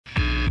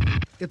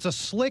It's a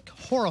slick,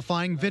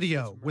 horrifying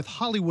video with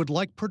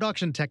Hollywood-like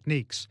production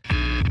techniques.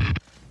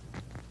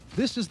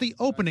 This is the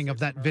opening of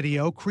that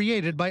video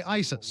created by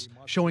ISIS,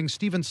 showing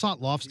Steven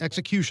Sotloff's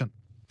execution.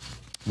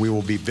 We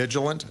will be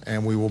vigilant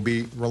and we will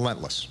be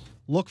relentless.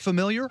 Look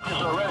familiar?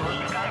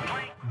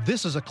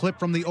 This is a clip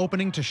from the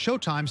opening to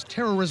Showtime's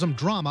terrorism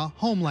drama,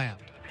 Homeland.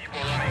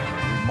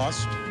 We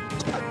must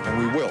and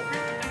we will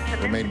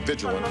remain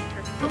vigilant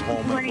at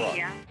home and abroad.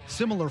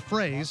 Similar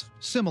phrase,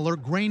 similar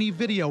grainy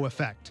video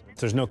effect.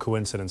 There's no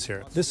coincidence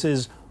here. This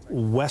is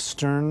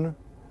Western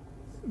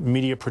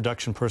media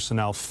production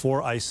personnel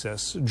for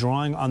ISIS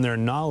drawing on their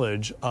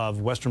knowledge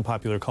of Western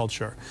popular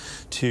culture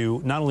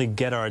to not only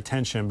get our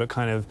attention, but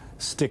kind of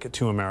stick it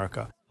to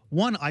America.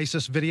 One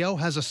ISIS video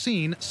has a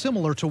scene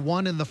similar to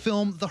one in the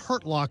film The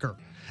Hurt Locker.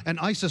 An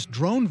ISIS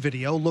drone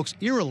video looks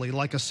eerily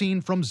like a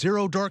scene from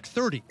Zero Dark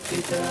 30.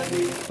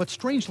 But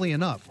strangely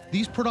enough,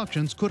 these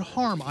productions could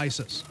harm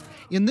ISIS.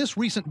 In this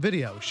recent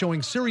video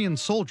showing Syrian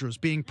soldiers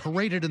being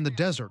paraded in the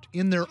desert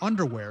in their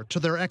underwear to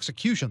their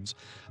executions,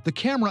 the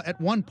camera at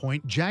one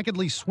point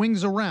jaggedly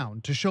swings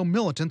around to show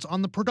militants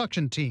on the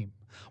production team.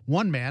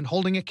 One man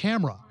holding a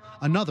camera,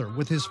 another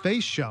with his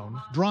face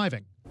shown,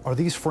 driving. Are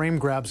these frame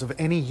grabs of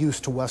any use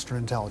to Western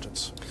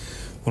intelligence?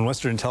 When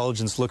Western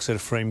intelligence looks at a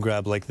frame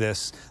grab like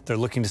this, they're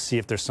looking to see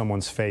if there's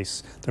someone's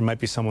face. There might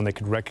be someone they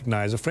could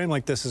recognize. A frame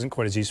like this isn't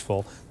quite as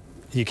useful.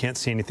 You can't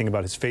see anything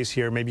about his face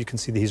here. Maybe you can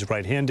see that he's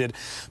right-handed.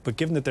 But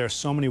given that there are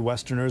so many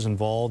Westerners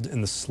involved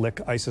in the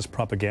slick ISIS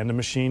propaganda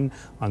machine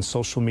on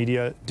social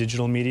media,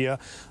 digital media,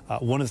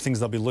 one of the things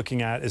they'll be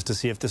looking at is to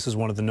see if this is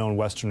one of the known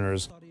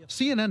Westerners.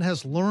 CNN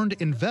has learned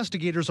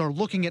investigators are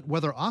looking at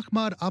whether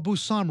Ahmad Abu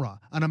Samra,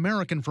 an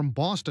American from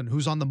Boston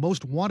who's on the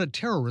most wanted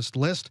terrorist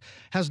list,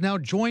 has now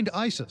joined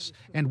ISIS,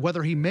 and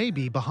whether he may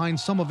be behind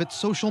some of its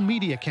social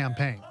media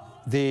campaign.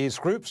 These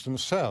groups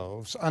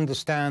themselves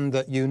understand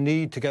that you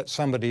need to get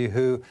somebody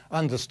who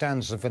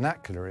understands the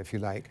vernacular, if you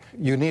like.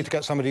 You need to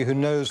get somebody who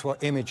knows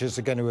what images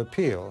are going to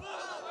appeal.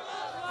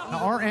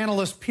 Now, our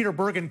analyst Peter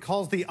Bergen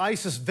calls the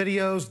ISIS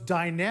videos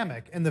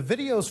dynamic and the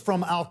videos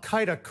from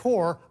Al-Qaeda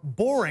core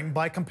boring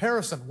by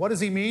comparison. What does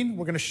he mean?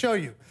 We're going to show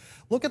you.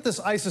 Look at this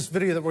ISIS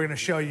video that we're going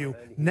to show you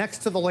next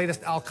to the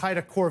latest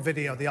Al-Qaeda core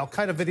video. The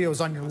Al-Qaeda video is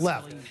on your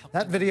left.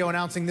 That video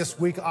announcing this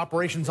week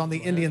operations on the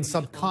Indian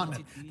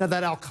subcontinent. Now,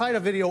 that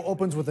Al-Qaeda video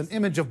opens with an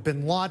image of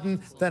bin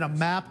Laden, then a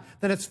map,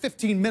 then it's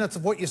 15 minutes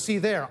of what you see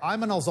there.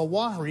 Ayman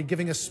al-Zawahiri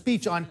giving a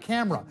speech on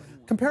camera.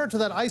 Compare it to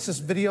that ISIS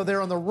video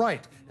there on the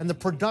right and the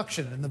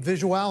production and the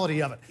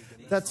visuality of it.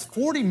 That's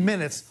 40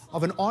 minutes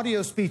of an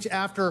audio speech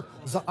after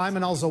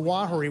Ayman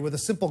al-Zawahiri with a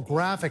simple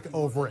graphic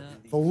over it.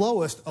 The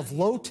lowest of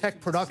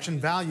low-tech production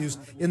values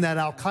in that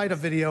Al-Qaeda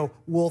video,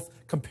 Wolf,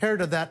 compared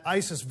to that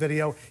ISIS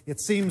video. It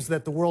seems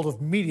that the world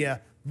of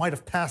media might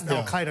have passed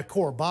Al-Qaeda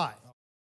core by.